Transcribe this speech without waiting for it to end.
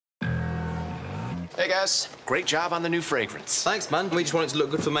Hey guys, great job on the new fragrance. Thanks, man. We just want it to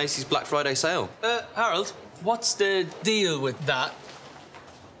look good for Macy's Black Friday sale. Harold, what's the deal with that?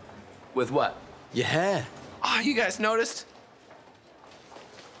 With what? Your hair. Oh, you guys noticed?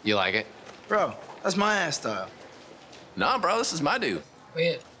 You like it? Bro, that's my hairstyle. Nah, bro, this is my do.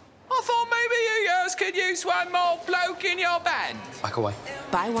 Weird. I thought maybe you guys could use one more bloke in your band. Back away.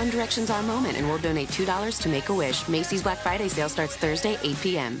 Buy One Direction's Our Moment and we'll donate $2 to Make-A-Wish. Macy's Black Friday sale starts Thursday, 8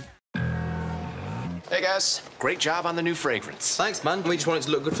 p.m. Hey guys, great job on the new fragrance. Thanks, man. We just want it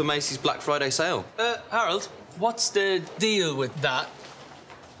to look good for Macy's Black Friday sale. Harold, what's the deal with that?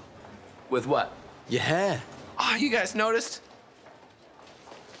 With what? Your hair. Oh, you guys noticed?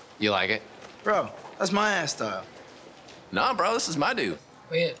 You like it? Bro, that's my hairstyle. Nah, bro, this is my do.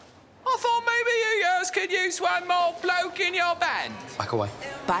 Weird. I thought maybe you guys could use one more bloke in your band. Back away.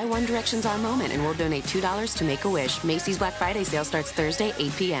 Buy One Direction's Our Moment and we'll donate $2 to Make-A-Wish. Macy's Black Friday sale starts Thursday,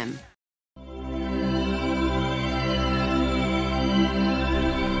 8 p.m.